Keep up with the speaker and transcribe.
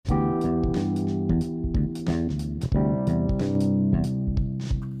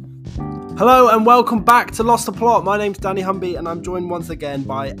Hello and welcome back to Lost the Plot. My name's Danny Humby and I'm joined once again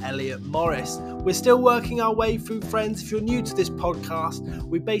by Elliot Morris. We're still working our way through Friends. If you're new to this podcast,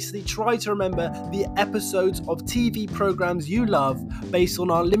 we basically try to remember the episodes of TV programs you love based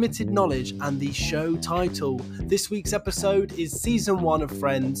on our limited knowledge and the show title. This week's episode is Season 1 of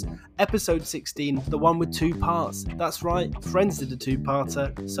Friends, Episode 16, the one with two parts. That's right, Friends did a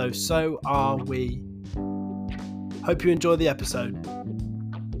two-parter, so are we. Hope you enjoy the episode.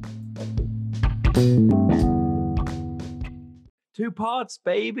 Two parts,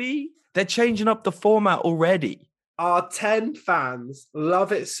 baby. They're changing up the format already. Our 10 fans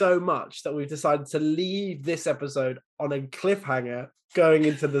love it so much that we've decided to leave this episode on a cliffhanger going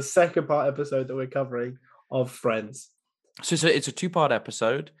into the second part episode that we're covering of Friends. So it's a two-part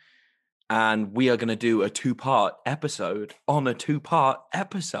episode, and we are going to do a two-part episode on a two-part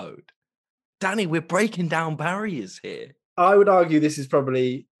episode. Danny, we're breaking down barriers here. I would argue this is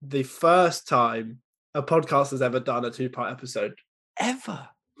probably the first time a podcast has ever done a two-part episode. Ever.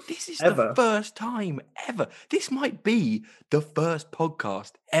 This is the first time ever. This might be the first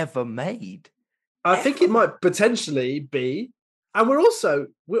podcast ever made. I think it might potentially be. And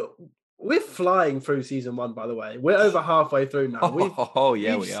we're flying through season 1, by the way. We're over halfway through now. We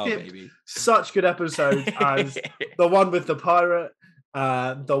are, baby. Such good episodes as the one with the pirate,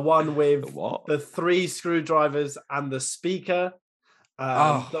 the one with the 3 screwdrivers and the speaker,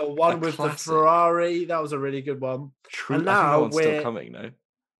 the one with the Ferrari. That was a really good one. True. And now that one's still coming, no?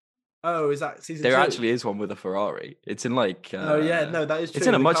 Oh, is that season 2? There actually is one with a Ferrari. It's in like... that is true. It's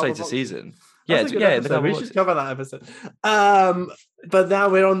in a much later season. Yeah, we should cover that episode. But now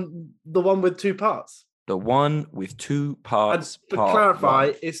we're on the one with two parts. The one with two parts. And to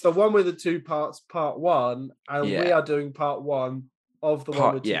clarify, it's the one with the two parts, part 1, and we are doing part 1 of the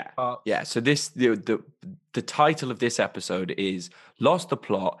one with two parts. Yeah. So this the title of this episode is Lost the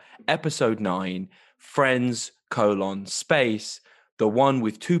Plot, Episode 9, Friends: space, the one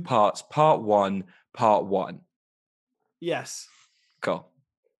with two parts, part 1, part 1. Yes. Cool.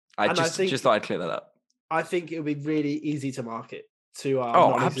 I just thought I'd clear that up. I think it would be really easy to market to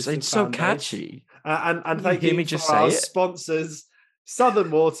our absolutely. It's so catchy. And thank you to our sponsors, Southern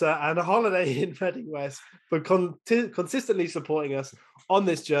Water and Holiday Inn Reading West, for consistently supporting us on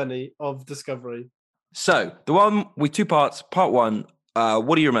this journey of discovery. So, the one with two parts, part 1,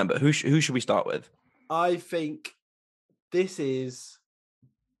 what do you remember? Who should we start with? I think this is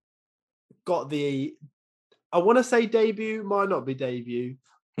got I want to say debut, might not be debut,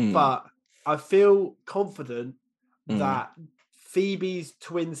 but I feel confident that Phoebe's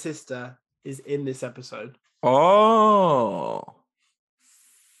twin sister is in this episode. Oh,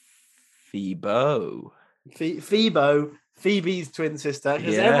 Phoebe. Phoebe's twin sister.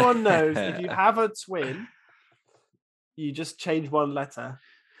 Because everyone knows if you have a twin, you just change one letter.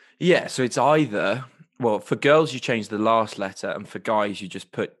 Yeah, so it's either, well, for girls, you change the last letter, and for guys, you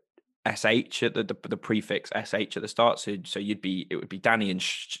just put SH at the prefix SH at the start. So it would be Danny and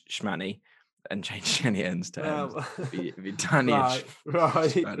Shmanny, and change any ends to ends. It'd be Danny and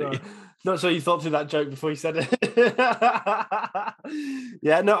Shmanny. Right. Not sure you thought through that joke before you said it.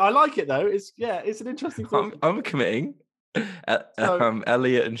 Yeah, no, I like it though. It's an interesting thing. I'm committing.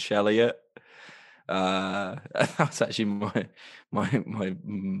 Elliot and Shelliot. That's actually my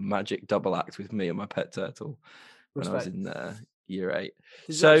magic double act with me and my pet turtle when I was in year 8.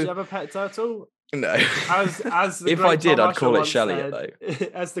 Did you actually have a pet turtle? No. As the if I did, I'd call it Shelliot though.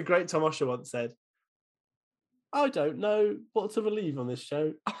 As the great Tom Usher once said, I don't know what to believe on this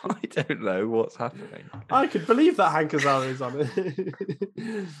show. I don't know what's happening. I could believe that Hank Azaria is on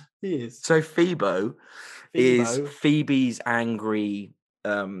it. He is. So Phoebe is Phoebe's angry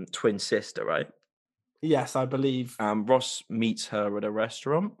twin sister, right? Yes, I believe. Ross meets her at a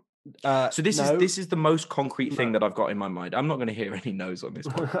restaurant. So this is the most concrete thing that I've got in my mind. I'm not going to hear any no's on this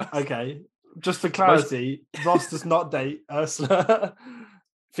podcast. Okay. Just for clarity, Ross does not date Ursula,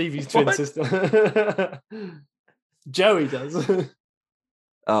 Phoebe's twin sister. Joey does.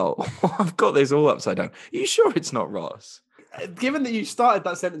 Oh, I've got this all upside down. Are you sure it's not Ross? Given that you started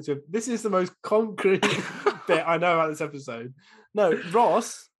that sentence with, this is the most concrete bit I know about this episode. No,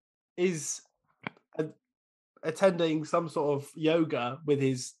 Ross is attending some sort of yoga with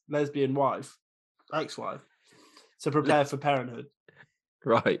his lesbian ex-wife, to prepare for parenthood.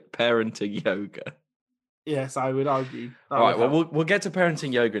 Right, parenting yoga. Yes, I would argue. All right, well, we'll get to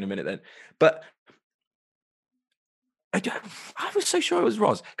parenting yoga in a minute then. But I was so sure it was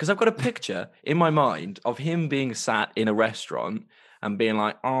Ross because I've got a picture in my mind of him being sat in a restaurant and being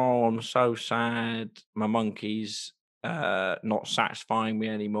like, "Oh, I'm so sad. My monkey's not satisfying me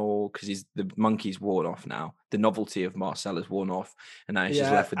anymore because the monkey's worn off now. The novelty of Marcella's worn off, and now he's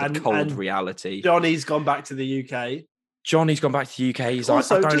just left with the cold reality. Johnny's gone back to the UK. Johnny's gone back to the UK. He's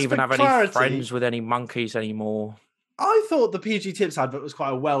Also, like, I don't just even for have clarity, any friends with any monkeys anymore. I thought the PG Tips advert was quite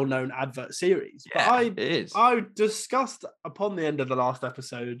a well-known advert series. Yeah, but it is. I discussed upon the end of the last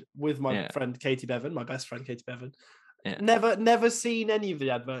episode with my friend Katie Bevan, my best friend Katie Bevan. Yeah. Never seen any of the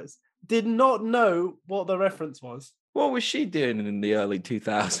adverts. Did not know what the reference was. What was she doing in the early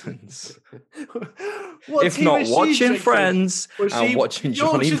 2000s? If not watching Friends and watching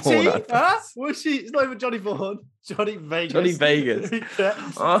Johnny Vaughan. Huh? Was she? It's not even Johnny Vaughan. Johnny Vegas. Johnny Vegas.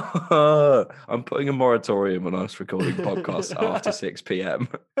 Oh, I'm putting a moratorium on us recording podcasts after 6 p.m.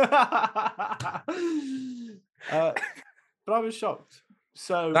 But I was shocked.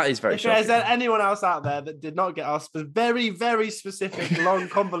 So that is very shocking. Is there anyone else out there that did not get our very, very specific, long,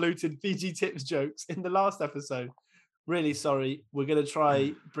 convoluted PG Tips jokes in the last episode? Really sorry. We're going to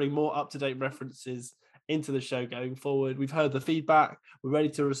try bring more up-to-date references into the show going forward. We've heard the feedback. We're ready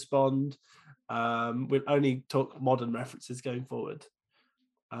to respond. We'll only talk modern references going forward.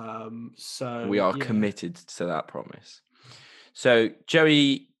 So we are committed to that promise. So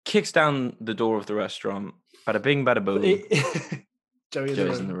Joey kicks down the door of the restaurant. Bada bing, bada boom.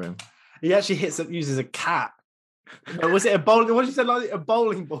 Joey's in the room. He actually uses a cat. No, was it a bowling? What did you say? Like a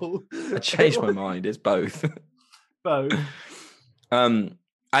bowling ball? I changed my mind. It's both. Both. And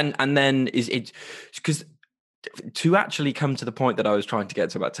then is it because to actually come to the point that I was trying to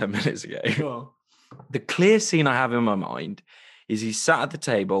get to about 10 minutes ago. Sure. The clear scene I have in my mind is he's sat at the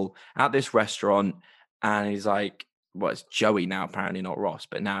table at this restaurant and he's like, well, it's Joey now, apparently not Ross,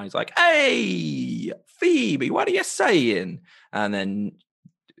 but now he's like, hey, Phoebe, what are you saying? And then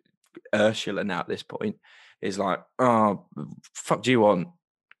Ursula now at this point is like, oh, fuck do you want,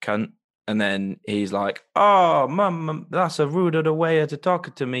 cunt? And then he's like, oh, mum, that's a ruder way to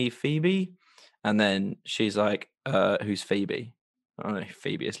talk to me, Phoebe. And then she's like, who's Phoebe? I don't know,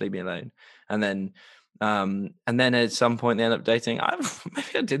 Phoebe, just leave me alone. And then at some point they end up dating. Maybe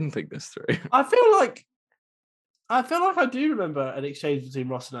I didn't think this through. I feel like I do remember an exchange between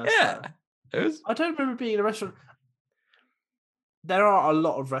Ross and Ursula. Yeah. I don't remember being in a restaurant. There are a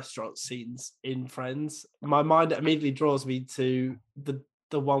lot of restaurant scenes in Friends. My mind immediately draws me to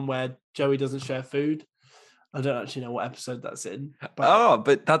the one where Joey doesn't share food. I don't actually know what episode that's in.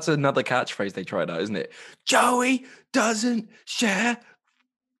 But that's another catchphrase they tried out, isn't it? Joey doesn't share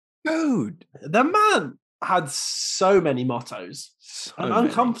food. The man had so many mottos. An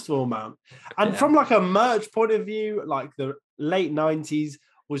uncomfortable amount. And from like a merch point of view, like the late 90s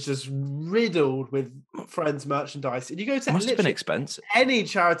was just riddled with Friends merchandise. And you go to must have been expensive. Any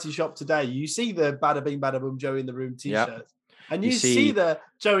charity shop today, you see the Bada Bing Bada Boom Joey in the Room t-shirts. Yep. And you see the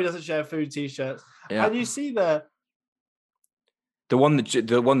Joey doesn't share food t-shirts. Yeah. And you see the one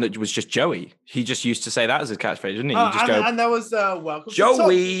that was just Joey. He just used to say that as his catchphrase, didn't he? And there was welcome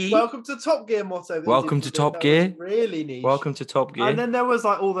Joey. Welcome to Top Gear motto. Welcome to Top Gear. Really niche. Welcome to Top Gear. And then there was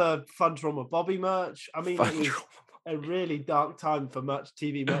like all the Fun Trauma Bobby merch. I mean, it was a really dark time for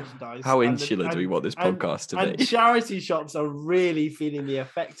TV merchandise. How insular do we want this podcast to be? And charity shops are really feeling the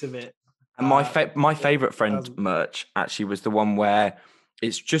effect of it. And my favorite Friend merch actually was the one where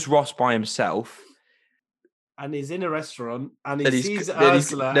it's just Ross by himself. And he's in a restaurant and he sees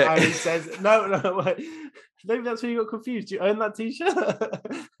Ursula and he says, no, wait. Maybe that's where you got confused. Do you own that t-shirt?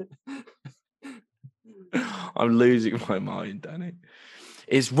 I'm losing my mind, Danny.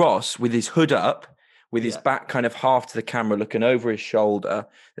 It's Ross with his hood up, with his back kind of half to the camera, looking over his shoulder.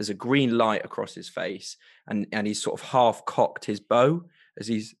 There's a green light across his face and he's sort of half cocked his bow as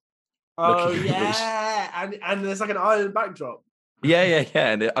he's and there's like an island backdrop. Yeah.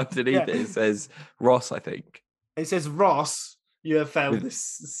 And underneath it says Ross, I think. It says Ross, you have found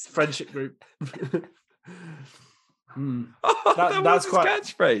this friendship group. That was his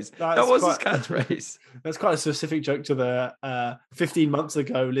catchphrase. That was his catchphrase. That's quite a specific joke to the 15 months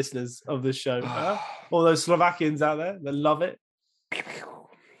ago listeners of this show. All those Slovakians out there that love it.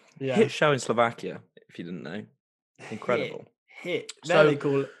 Yeah. Hit show in Slovakia, if you didn't know. Incredible. Hit. So,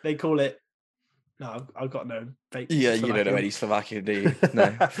 they call it. No, I've got no fake. Yeah, Slovakian. You don't know any Slovakian, do you?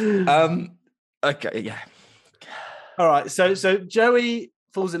 No. Okay, yeah. All right, so Joey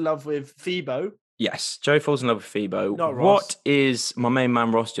falls in love with Phoebo. Yes, Joey falls in love with Phoebo. Not Ross. What is my main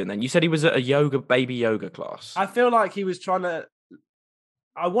man Ross doing then? You said he was at a baby yoga class. I feel like he was trying to.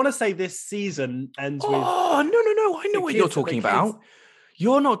 I want to say this season ends with. Oh, no! I know what you're talking about.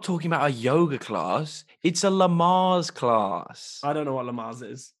 You're not talking about a yoga class. It's a Lamaze class. I don't know what Lamaze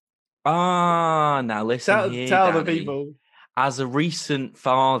is. Now listen here, tell Danny. the people. As a recent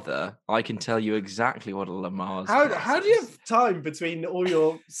father, I can tell you exactly what a Lamaze How do you is. have time between all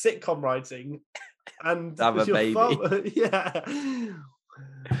your sitcom writing and Have a your baby. father? Yeah.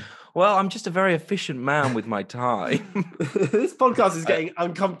 Well, I'm just a very efficient man with my time. This podcast is getting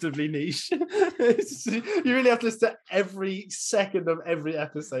uncomfortably niche. You really have to listen to every second of every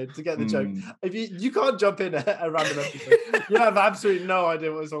episode to get the joke. If you can't jump in at a random episode, you have absolutely no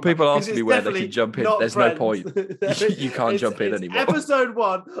idea what it's on. People ask me where they can jump in. There's no point. You can't jump in anymore. Episode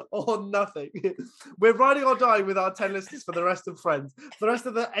 1 or nothing. We're riding or dying with our 10 listeners for the rest of Friends. For the rest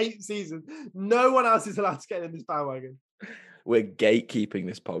of the 8th season, no one else is allowed to get in this bandwagon. We're gatekeeping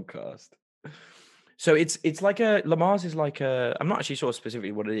this podcast. So it's like Lamaze is like I'm not actually sure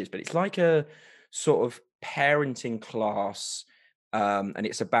specifically what it is, but it's like a sort of parenting class. And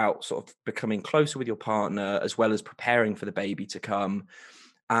it's about sort of becoming closer with your partner as well as preparing for the baby to come.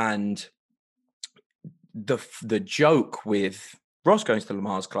 And the joke with Ross going to the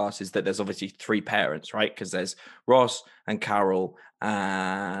Lamaze class is that there's obviously 3 parents, right? Because there's Ross and Carol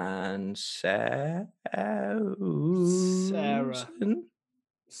and Susan.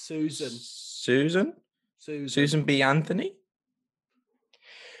 Susan B. Anthony.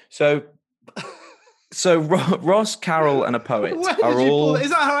 So Ross, Carol, and a poet are all.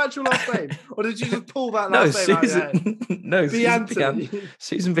 Is that her actual last name, or did you just pull that last name out of your head? No,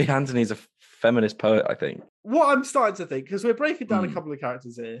 Susan B. Anthony is a feminist poet, I think. What I'm starting to think, because we're breaking down a couple of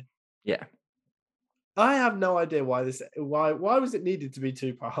characters here. Yeah, I have no idea why was it needed to be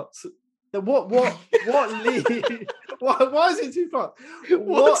 2 parts. What lead? Why is it 2 parts?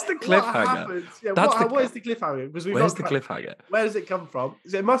 What's the cliffhanger? What is the cliffhanger? Because where's the cliffhanger? Where does it come from?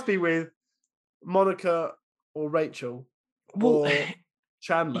 So it must be with Monica or Rachel or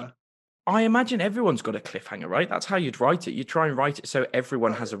Chandler. I imagine everyone's got a cliffhanger, right? That's how you'd write it. You try and write it so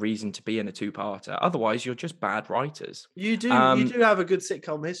everyone has a reason to be in a 2-parter. Otherwise, you're just bad writers. You do have a good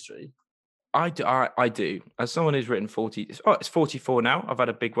sitcom history. I do. As someone who's written 40, it's 44 now. I've had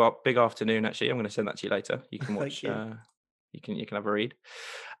a big afternoon. Actually, I'm going to send that to you later. You can watch. You can have a read.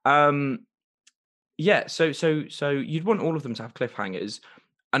 Yeah. So you'd want all of them to have cliffhangers,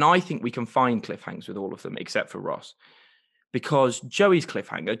 and I think we can find cliffhangers with all of them except for Ross, because Joey's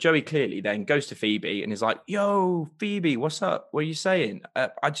cliffhanger. Joey clearly then goes to Phoebe and is like, "Yo, Phoebe, what's up? What are you saying?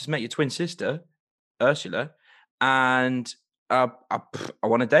 I just met your twin sister, Ursula, and." I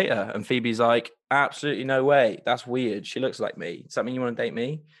want to date her. And Phoebe's like, absolutely no way. That's weird. She looks like me. Does that mean you want to date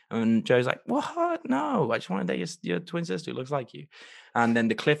me? And Joe's like, what? No, I just want to date your twin sister who looks like you. And then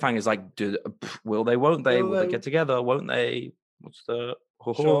the cliffhanger is like, will they, won't they? Will they get together? Won't they? What's the...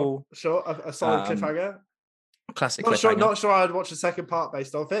 Sure. A solid cliffhanger. Classic cliffhanger. Not sure I'd watch a second part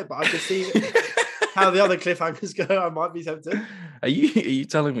based off it, but I could see how the other cliffhangers go. I might be tempted. Are you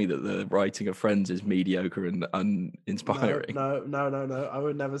telling me that the writing of Friends is mediocre and uninspiring? No. I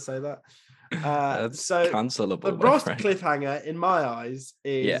would never say that. That's cancelable. The Ross cliffhanger, in my eyes,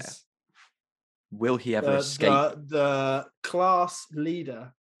 is will he ever escape? The class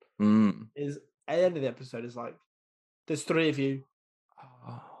leader is at the end of the episode is like, there's 3 of you.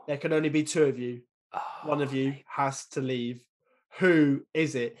 There can only be 2 of you. One of you has to leave. Who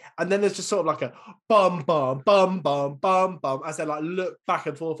is it? And then there's just sort of like a bum as they like look back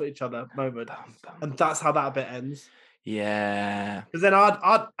and forth at each other moment, and that's how that bit ends. Yeah, because then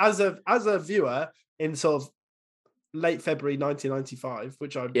I'd as a viewer in sort of late February 1995,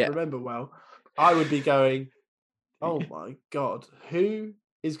 which I remember well, I would be going, "Oh my god, who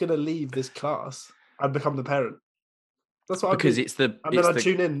is going to leave this class and become the parent?" That's what because then I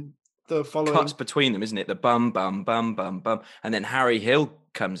tune in. The following cuts between them, isn't it? The bum, and then Harry Hill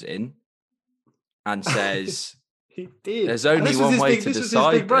comes in and says, "He did. There's only one way to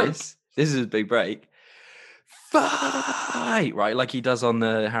decide this. This is his big break. Fight, right? Like he does on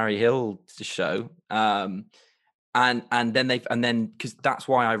the Harry Hill show. And then because that's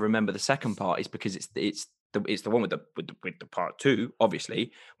why I remember the second part is because it's the one with the part 2,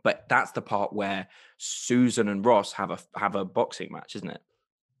 obviously, but that's the part where Susan and Ross have a boxing match, isn't it?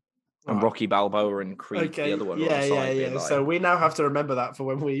 And Rocky Balboa and Creed, the other one. Yeah. So we now have to remember that for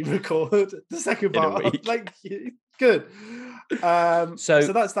when we record the second part. Like, good. So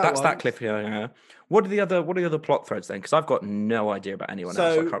that's that cliffhanger. What are the other plot threads then? Because I've got no idea about anyone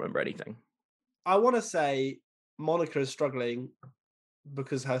else. I can't remember anything. I want to say Monica is struggling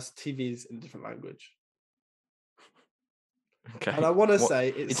because her TV is in a different language. Okay. And I want to say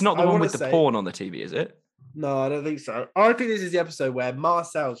it's not the one with the porn on the TV, is it? No, I don't think so. I think this is the episode where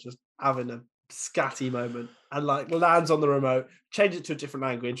Marcel's just having a scatty moment and like lands on the remote, change it to a different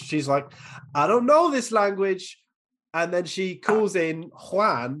language. She's like, I don't know this language. And then she calls in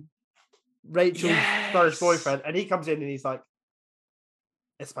Juan, Rachel's Spanish boyfriend, and he comes in and he's like,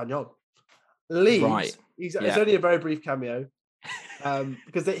 Espanol. Leaves. Right. It's only a very brief cameo.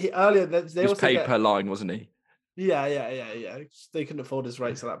 Because earlier they also paid per line, wasn't he? Yeah. They couldn't afford his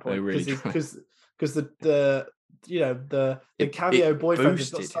rates at that point because the cameo boyfriend has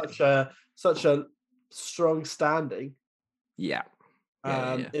got such a strong standing. Yeah.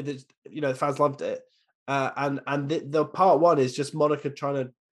 The fans loved it. And the part one is just Monica trying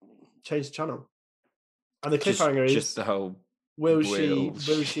to change the channel, and the cliffhanger is just the whole. Will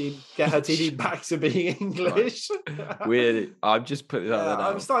she get her TV back to being English? Weird. I've just put that out.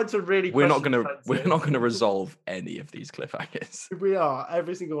 I'm starting to really. We're not gonna resolve any of these cliffhangers. We are,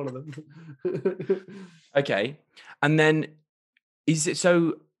 every single one of them. Okay, and then is it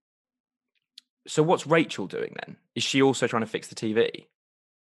so? So what's Rachel doing then? Is she also trying to fix the TV?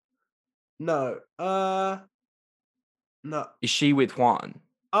 No. No. Is she with Juan?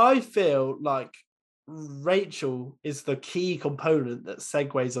 I feel like Rachel is the key component that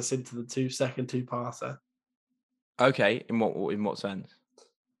segues us into the second two-parter. Okay, in what sense?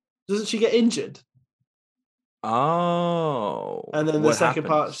 Doesn't she get injured? Oh. And then the second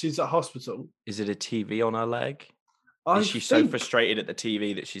part, she's at hospital. Is it a TV on her leg? Is she so frustrated at the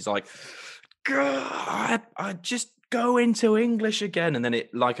TV that she's like, God, I just go into English again, and then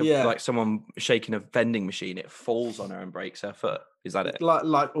it like someone shaking a vending machine, it falls on her and breaks her foot. Is that it?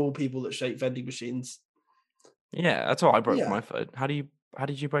 Like all people that shake vending machines. Yeah, that's how I broke my foot. How did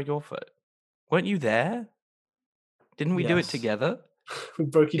you break your foot? Weren't you there? Didn't we do it together? We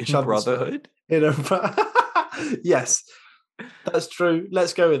broke each other's brotherhood. Yes, that's true.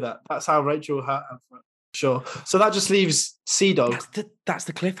 Let's go with that. That's how Rachel had her foot. Sure. So that just leaves Sea Dog. That's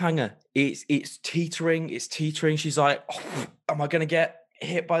the cliffhanger. It's teetering. It's teetering. She's like, am I going to get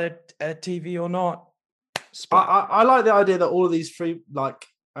hit by a TV or not? I like the idea that all of these three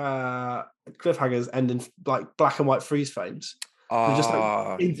cliffhangers end in like black and white freeze frames. Just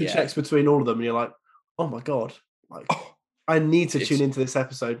like interchecks between all of them, and you're like, oh my God, like I need to tune into this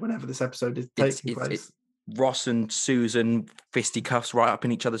episode whenever this episode is taking place. Ross and Susan fisticuffs right up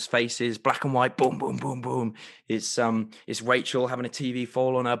in each other's faces, black and white, boom, boom, boom, boom. It's Rachel having a TV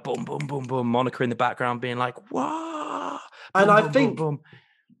fall on her, boom, boom, boom, boom. Monica in the background being like, "Whoa!" And I think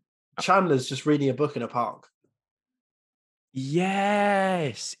Chandler's just reading a book in a park.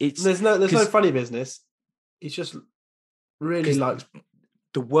 Yes, there's no funny business. He's just really likes.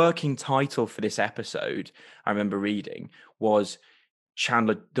 The working title for this episode, I remember reading, was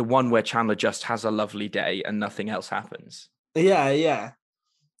Chandler, the one where Chandler just has a lovely day and nothing else happens. Yeah.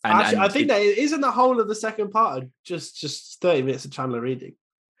 I think that isn't the whole of the second part just 30 minutes of Chandler reading.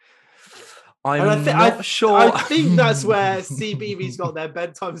 I'm not sure. I think that's where CBeebies got their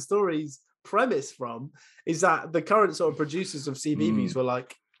bedtime stories premise from, is that the current sort of producers of CBeebies were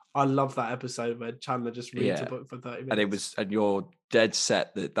like, I love that episode where Chandler just reads a book for 30 minutes. And you're dead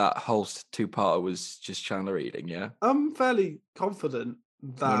set that whole two-parter was just Chandler reading, yeah? I'm fairly confident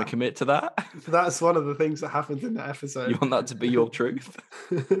that... You want to commit to that? That's one of the things that happens in that episode. You want that to be your truth?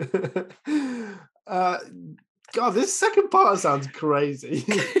 God, this second part sounds crazy.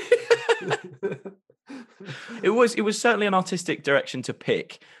 It was certainly an artistic direction to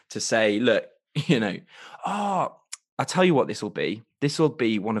pick, to say, look, I'll tell you what this will be. This will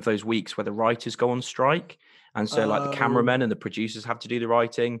be one of those weeks where the writers go on strike. And so like the cameramen and the producers have to do the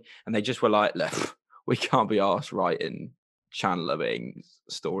writing. And they just were like, look, we can't be arsed writing Chandler being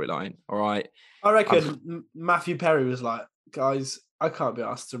storyline. All right. I reckon Matthew Perry was like, guys, I can't be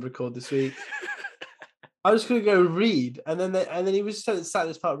asked to record this week. I was going to go read. And then he was sat in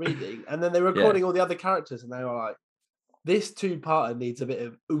this part reading. And then they're recording all the other characters. And they were like, this two-parter needs a bit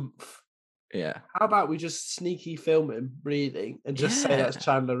of oomph. Yeah. How about we just sneaky film him reading and just say that's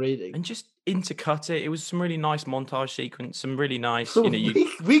Chandler reading? And just intercut it. It was some really nice montage sequence, some really nice,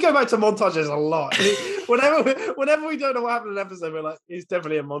 we go back to montages a lot. whenever we don't know what happened in an episode, we're like, it's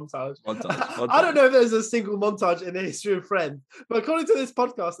definitely a montage. I don't know if there's a single montage in the history of Friends, but according to this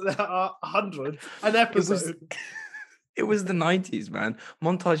podcast, there are 100 an episode. It was the 90s, man.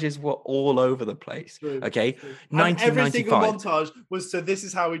 Montages were all over the place. True, okay. true. 1995. Every single montage was "So this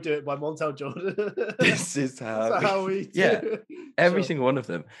is how we do it" by Montel Jordan. This is how we do it. Every single one of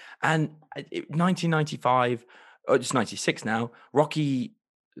them. And 1995, or just 96 now, Rocky,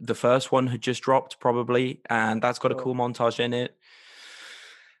 the first one, had just dropped probably, and that's got a cool montage in it.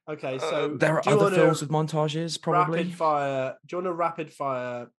 Okay, so there are other films with montages, probably. Rapid fire. Do you want to rapid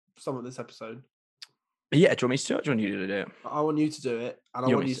fire some of this episode? Yeah, do you want me to do it? Do you want you to do it? I want you to do it, and I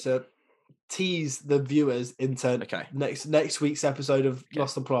want you to tease the viewers into next week's episode of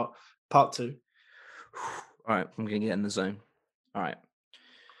Lost the Plot, part 2. All right, I'm going to get in the zone. All right.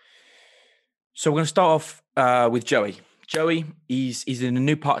 So we're going to start off with Joey. Joey, he's in a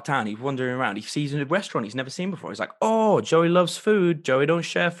new part of town. He's wandering around. He sees a restaurant he's never seen before. He's like, oh, Joey loves food. Joey don't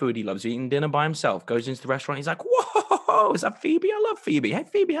share food. He loves eating dinner by himself. Goes into the restaurant. He's like, whoa, is that Phoebe? I love Phoebe. Hey,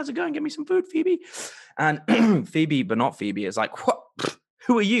 Phoebe, how's it going? Get me some food, Phoebe. And Phoebe, but not Phoebe, is like, what?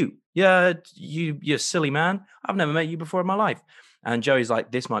 Who are you? Yeah, you're silly man. I've never met you before in my life. And Joey's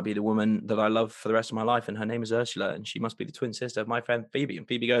like, this might be the woman that I love for the rest of my life. And her name is Ursula. And she must be the twin sister of my friend Phoebe. And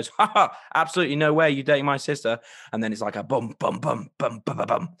Phoebe goes, absolutely no way you dating my sister. And then it's like a bum, bum, bum, bum, bum,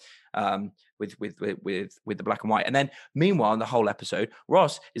 bum, bum, with the black and white. And then meanwhile, in the whole episode,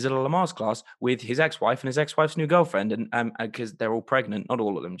 Ross is at a Lamaze class with his ex-wife and his ex-wife's new girlfriend. And because they're all pregnant, not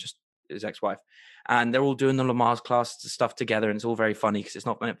all of them, just his ex-wife. And they're all doing the Lamaze class stuff together. And it's all very funny because it's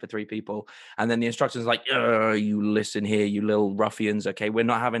not meant for 3 people. And then the instructor's like, you listen here, you little ruffians. Okay, we're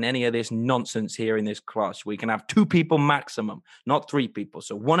not having any of this nonsense here in this class. We can have 2 people maximum, not 3 people.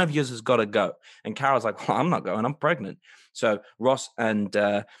 So one of you has got to go. And Carol's like, well, I'm not going. I'm pregnant. So Ross and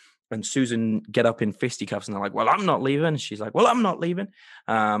Susan get up in fisticuffs and they're like, well, I'm not leaving. She's like, well, I'm not leaving.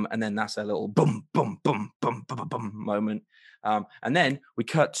 And then that's a little boom, boom, boom, boom, boom, boom, boom moment. And then we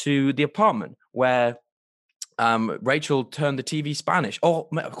cut to the apartment where Rachel turned the TV Spanish. Oh,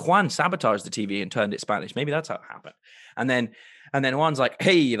 Juan sabotaged the TV and turned it Spanish. Maybe that's how it happened. And then Juan's like,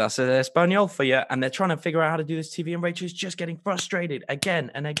 hey, that's Espanol for you. And they're trying to figure out how to do this TV. And Rachel's just getting frustrated again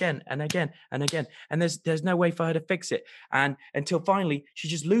and again and again and again. And there's no way for her to fix it. And until finally she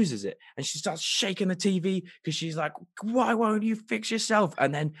just loses it. And she starts shaking the TV because she's like, why won't you fix yourself?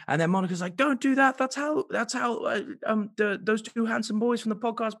 And then Monica's like, don't do that. That's how those 2 handsome boys from the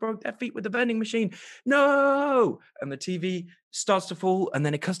podcast broke their feet with the vending machine. No. And the TV starts to fall, and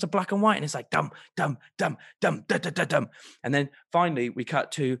then it cuts to black and white, and it's like dum dum dum dum dum dum dum. And then finally we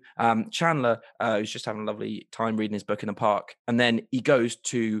cut to Chandler, who's just having a lovely time reading his book in the park, and then he goes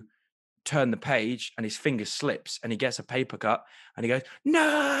to turn the page, and his finger slips, and he gets a paper cut, and he goes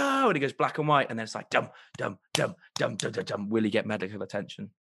no, and he goes black and white, and then it's like dum dum dum dum dum dum dum. Will he get medical attention?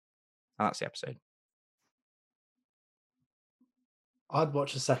 And that's the episode. I'd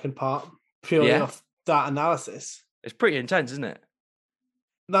watch the second part purely off that analysis. It's pretty intense, isn't it?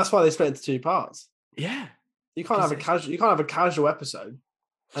 That's why they split into 2 parts. Yeah. You can't have a casual episode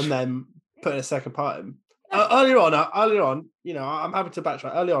and then put in a second part in. Earlier on, you know, I'm happy to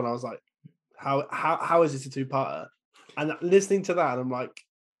backtrack. Early on, I was like, how is this a 2-parter? And listening to that, I'm like,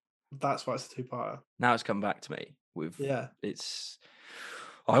 that's why it's a 2-parter. Now it's come back to me.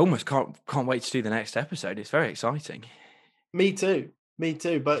 I almost can't wait to do the next episode. It's very exciting. Me too.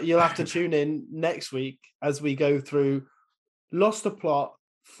 But you'll have to tune in next week as we go through Lost the Plot,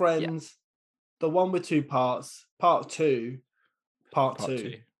 Friends, the one with 2 parts, part 2.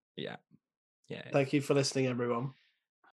 Yeah. Thank you for listening, everyone.